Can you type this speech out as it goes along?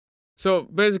So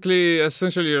basically,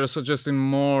 essentially, you're suggesting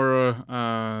more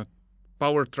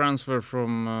power transfer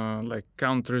from like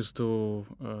countries to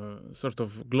sort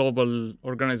of global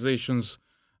organizations.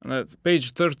 And at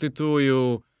page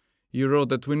 32, you wrote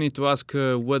that we need to ask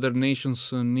whether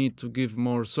nations need to give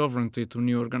more sovereignty to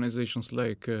new organizations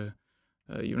like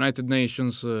United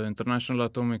Nations, International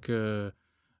Atomic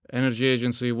Energy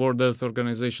Agency, World Health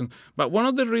Organization. But one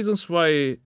of the reasons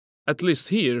why, at least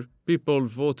here, people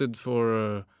voted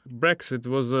for Brexit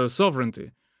was sovereignty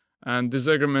and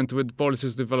disagreement with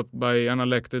policies developed by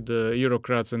unelected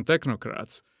bureaucrats and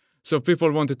technocrats. So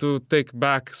people wanted to take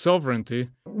back sovereignty.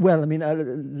 Well, I mean,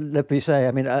 let me say,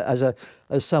 I mean, as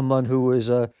someone who was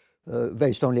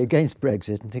very strongly against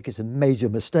Brexit and think it's a major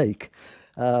mistake,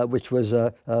 which was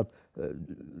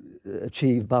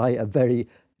achieved by a very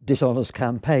dishonest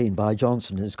campaign by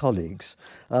Johnson and his colleagues,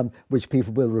 which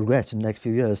people will regret in the next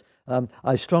few years.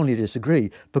 I strongly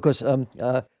disagree because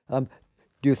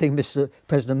do you think Mr.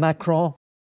 President Macron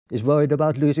is worried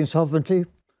about losing sovereignty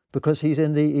because he's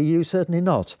in the EU? Certainly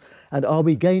not. And are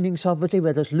we gaining sovereignty?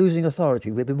 We're just losing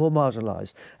authority. We've been more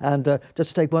marginalised. And just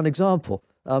to take one example,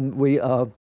 we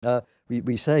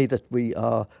say that we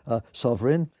are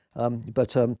sovereign,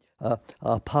 but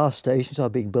our power stations are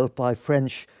being built by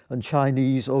French and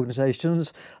Chinese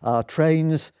organisations. Our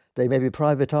trains, they may be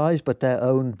privatised, but they're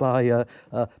owned by,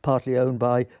 partly owned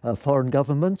by foreign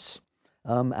governments.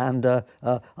 And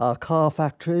our car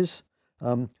factories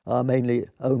are mainly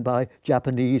owned by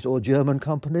Japanese or German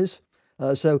companies.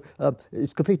 So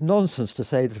it's complete nonsense to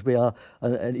say that we are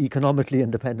an economically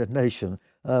independent nation.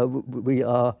 We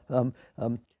are,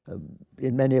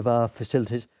 in many of our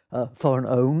facilities, foreign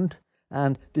owned,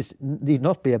 and this need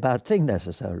not be a bad thing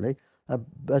necessarily,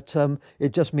 but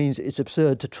it just means it's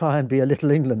absurd to try and be a little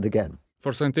England again.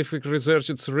 For scientific research,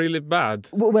 it's really bad.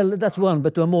 Well, that's one,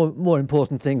 but there are more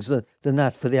important things than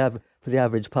that for the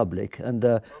average public. And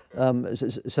the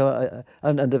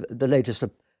latest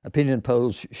opinion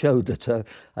polls showed that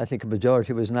I think a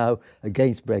majority was now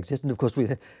against Brexit. And of course,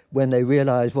 when they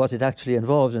realise what it actually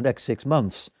involves in the next 6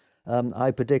 months,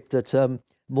 I predict that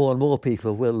more and more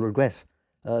people will regret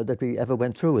that we ever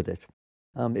went through with it.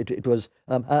 It was,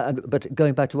 but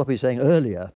going back to what we were saying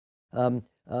earlier,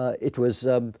 it was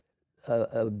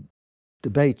a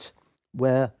debate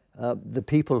where the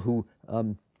people who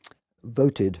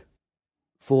voted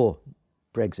for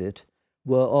Brexit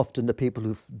were often the people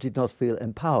who did not feel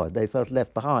empowered. They felt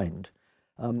left behind.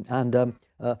 And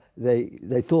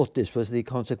they thought this was the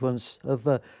consequence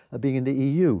of being in the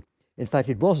EU. In fact,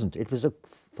 it wasn't. It was a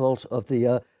fault of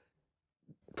the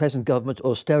present government's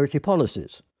austerity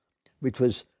policies, which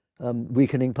was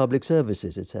weakening public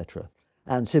services, etc.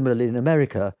 And similarly in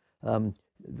America,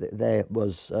 there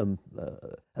was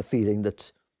a feeling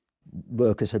that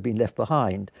workers had been left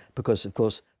behind because, of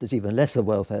course, there's even lesser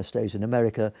welfare states in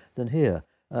America than here.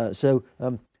 So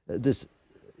there's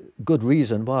good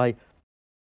reason why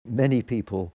many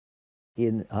people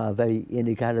in our very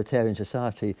inegalitarian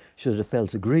society should have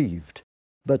felt aggrieved.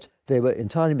 But they were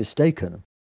entirely mistaken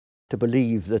to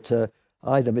believe that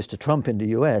either Mr. Trump in the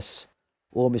US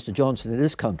or Mr. Johnson in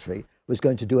this country was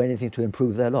going to do anything to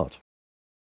improve their lot.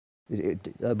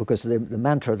 Because the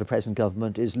mantra of the present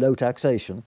government is low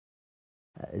taxation,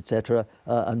 etc.,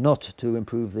 and not to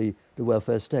improve the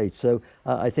welfare state. So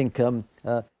I think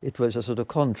it was a sort of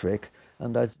con trick,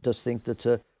 and I just think that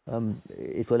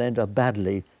it will end up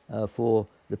badly for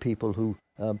the people who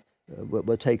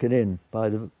were taken in by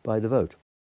the vote.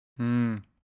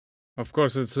 Of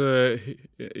course, it's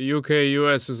UK,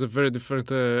 US is a very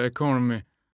different economy.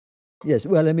 Yes,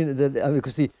 well, I mean,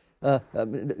 because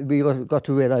we got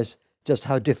to realise just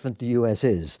how different the US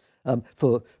is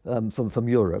from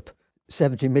Europe.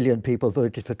 70 million people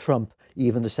voted for Trump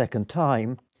even the second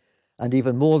time, and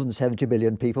even more than 70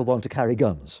 million people want to carry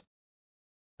guns.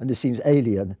 And this seems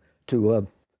alien to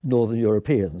Northern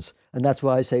Europeans. And that's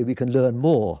why I say we can learn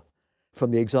more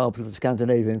from the example of the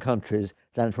Scandinavian countries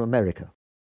than from America.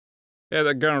 Yeah,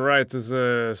 the gun right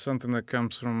is something that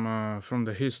comes from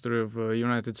the history of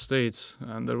United States,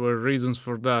 and there were reasons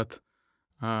for that.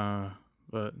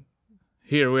 But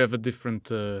here we have a different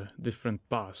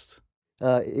past.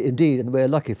 Indeed, and we're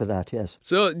lucky for that, yes.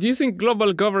 So do you think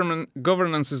global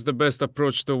governance is the best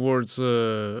approach towards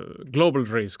global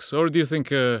risks? Or do you think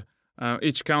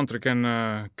each country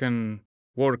can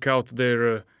work out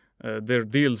their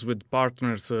deals with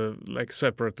partners like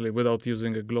separately without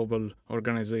using a global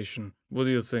organization? What do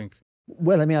you think?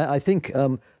 Well, I mean, I think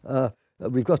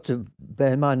we've got to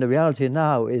bear in mind the reality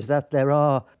now is that there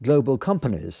are global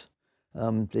companies,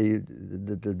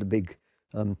 the big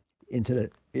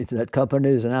internet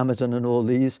companies and Amazon and all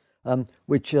these,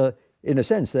 which in a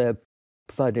sense they're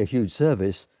providing a huge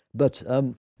service, but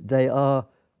they are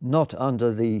not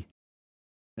under the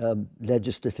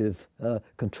legislative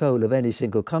control of any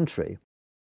single country.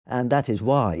 And that is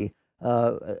why,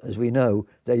 as we know,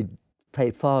 they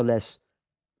pay far less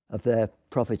of their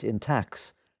profit in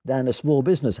tax than a small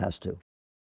business has to.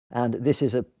 And this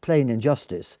is a plain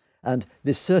injustice. And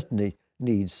this certainly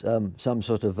needs some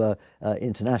sort of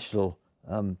international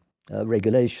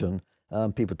regulation.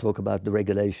 People talk about the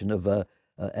regulation of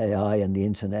AI and the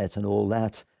internet and all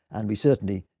that. And we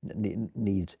certainly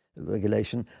need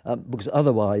regulation because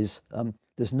otherwise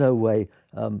there's no way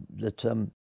that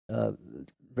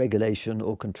regulation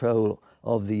or control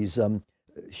of these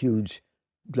huge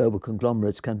global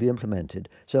conglomerates can be implemented.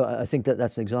 So I think that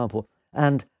that's an example.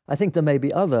 And I think there may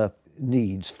be other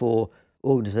needs for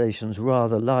organizations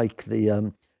rather like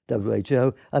the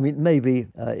WHO. I mean, maybe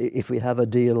if we have a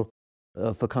deal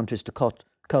for countries to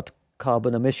cut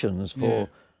carbon emissions for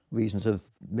reasons of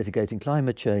mitigating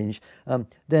climate change,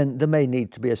 then there may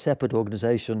need to be a separate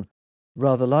organization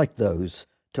rather like those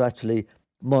to actually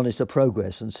monitor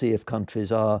progress and see if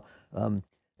countries are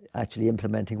actually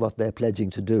implementing what they're pledging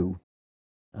to do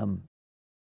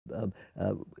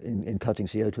in cutting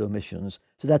CO2 emissions.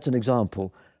 So that's an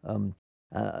example.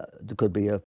 There could be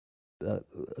a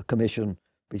commission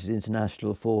which is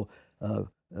international for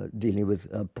dealing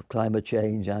with climate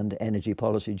change and energy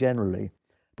policy generally,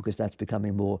 because that's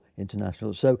becoming more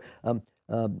international. So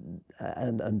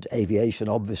and aviation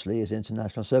obviously is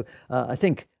international. So I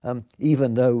think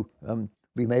even though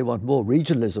we may want more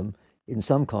regionalism in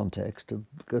some context to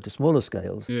go to smaller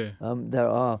scales, there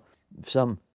are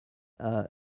some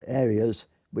areas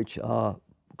which are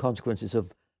consequences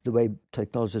of the way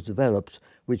technology has developed,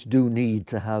 which do need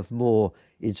to have more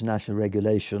international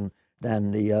regulation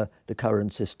than the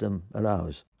current system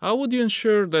allows. How would you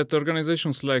ensure that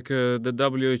organizations like the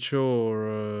WHO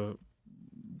or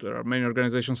there are many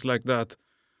organizations like that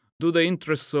do the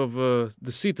interests of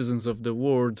the citizens of the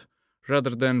world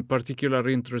rather than particular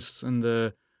interests and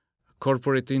the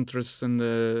corporate interests and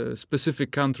the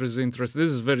specific countries' interests? This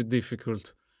is very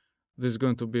difficult. This is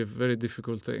going to be a very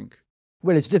difficult thing.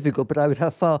 Well, it's difficult, but I would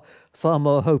have far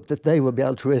more hope that they will be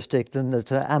altruistic than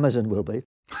that Amazon will be.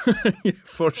 Yeah,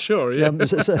 for sure, yeah.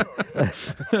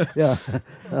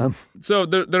 So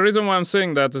the reason why I'm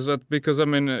saying that is that because, I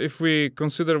mean, if we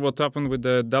consider what happened with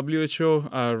the WHO,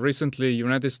 recently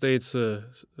United States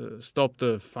stopped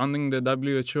funding the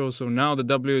WHO, so now the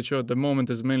WHO at the moment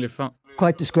is mainly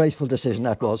quite disgraceful decision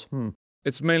that was.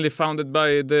 It's mainly funded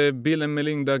by the Bill and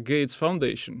Melinda Gates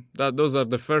Foundation. Those are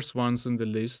the first ones in the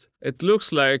list. It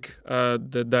looks like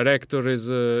the director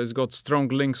is got strong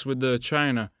links with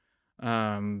China.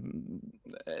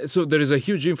 So there is a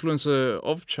huge influence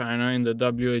of China in the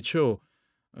WHO.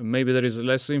 Maybe there is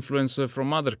less influence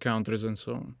from other countries and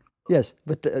so on. Yes,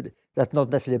 but that's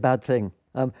not necessarily a bad thing.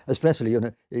 Especially,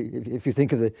 if you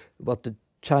think of what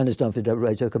China's done for the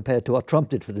WHO compared to what Trump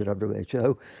did for the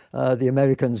WHO, the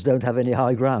Americans don't have any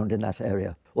high ground in that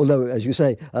area. Although, as you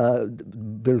say,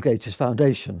 Bill Gates'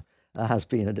 foundation has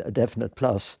been a definite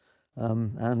plus.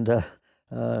 And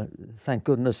thank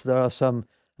goodness there are some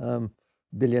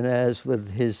billionaires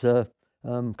with his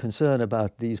concern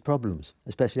about these problems,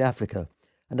 especially Africa.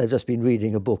 And I've just been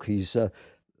reading a book he's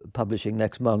publishing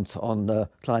next month on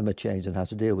climate change and how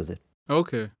to deal with it.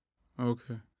 Okay.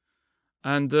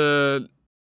 And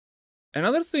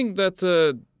another thing that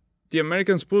the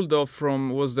Americans pulled off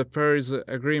from was the Paris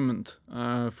Agreement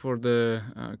for the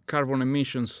carbon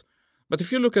emissions. But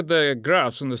if you look at the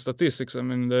graphs and the statistics, I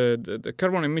mean, the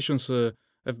carbon emissions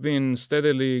have been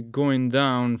steadily going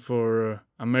down for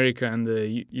America and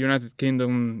the United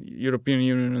Kingdom, European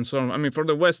Union, and so on. I mean, for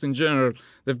the West in general,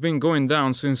 they've been going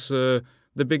down since the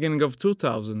beginning of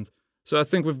 2000. So I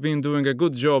think we've been doing a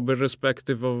good job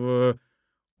irrespective of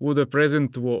who the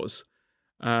president was.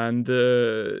 And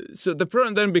so the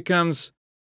problem then becomes,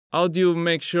 how do you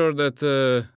make sure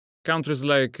that countries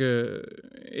like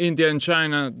India and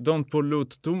China don't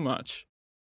pollute too much?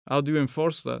 How do you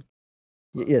enforce that?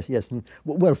 Yes.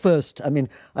 Well, first, I mean,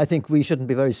 I think we shouldn't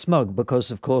be very smug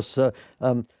because, of course,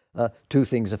 two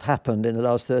things have happened in the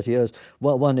last 30 years.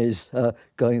 Well, one is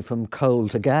going from coal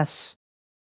to gas,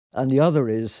 and the other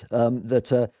is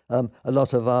that a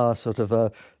lot of our sort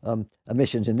of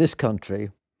emissions in this country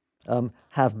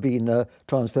have been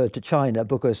transferred to China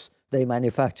because they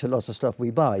manufacture lots of stuff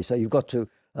we buy. So you've got to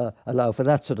allow for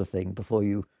that sort of thing before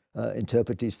you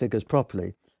interpret these figures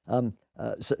properly.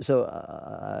 So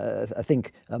I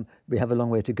think we have a long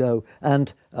way to go.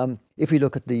 And if we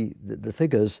look at the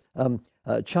figures,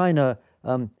 China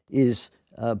is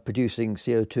producing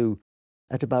CO2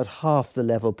 at about half the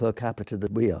level per capita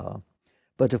that we are.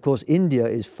 But of course, India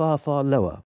is far, far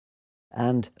lower.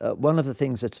 And one of the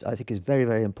things that I think is very,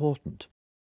 very important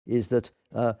is that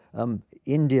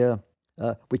India,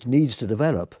 which needs to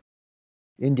develop,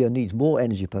 India needs more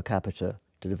energy per capita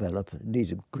to develop. It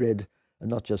needs a grid and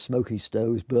not just smoky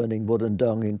stoves burning wood and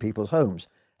dung in people's homes.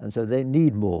 And so they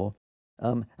need more.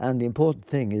 And the important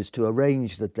thing is to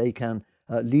arrange that they can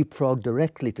leapfrog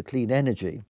directly to clean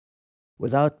energy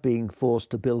without being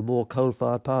forced to build more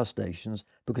coal-fired power stations,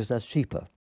 because that's cheaper.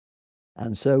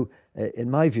 And so, in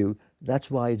my view,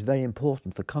 that's why it's very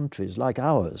important for countries like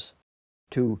ours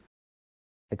to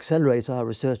accelerate our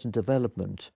research and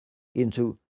development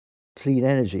into clean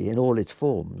energy in all its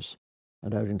forms,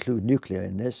 and I would include nuclear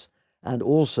in this, and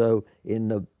also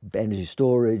in energy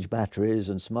storage, batteries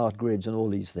and smart grids and all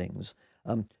these things,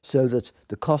 so that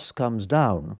the cost comes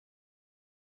down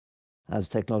as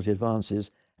technology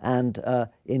advances, and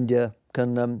India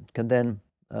can then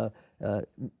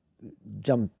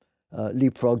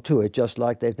leapfrog to it, just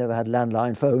like they've never had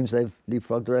landline phones, they've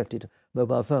leapfrogged directly to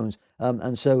mobile phones.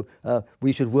 And so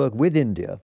we should work with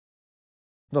India,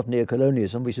 not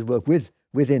neo-colonialism, we should work with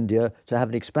India to have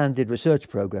an expanded research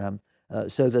program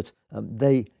so that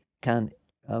they can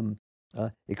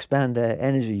expand their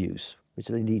energy use, which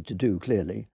they need to do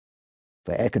clearly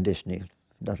for air conditioning,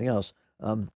 nothing else,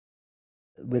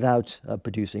 without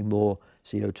producing more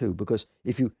CO2. Because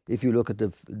if you look at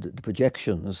the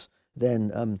projections,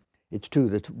 then it's true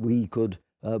that we could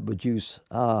reduce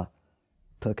our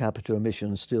per capita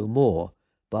emissions still more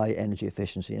by energy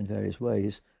efficiency in various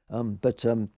ways. But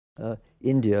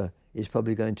India is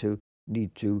probably going to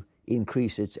need to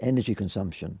increase its energy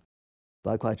consumption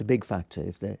by quite a big factor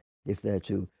if they're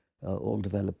to all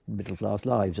develop middle-class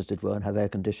lives, as it were, and have air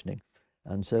conditioning.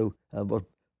 And so what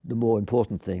the more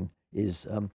important thing is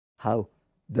how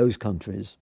those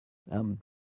countries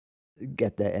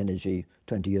get their energy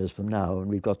 20 years from now, and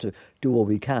we've got to do all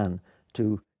we can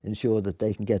to ensure that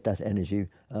they can get that energy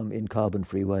in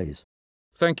carbon-free ways.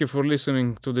 Thank you for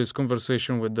listening to this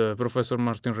conversation with Professor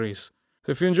Martin Rees.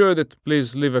 So if you enjoyed it,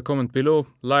 please leave a comment below,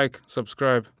 like,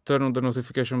 subscribe, turn on the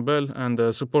notification bell,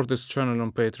 and support this channel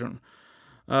on Patreon.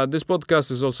 This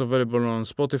podcast is also available on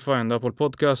Spotify and Apple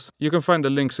Podcasts. You can find the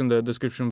links in the description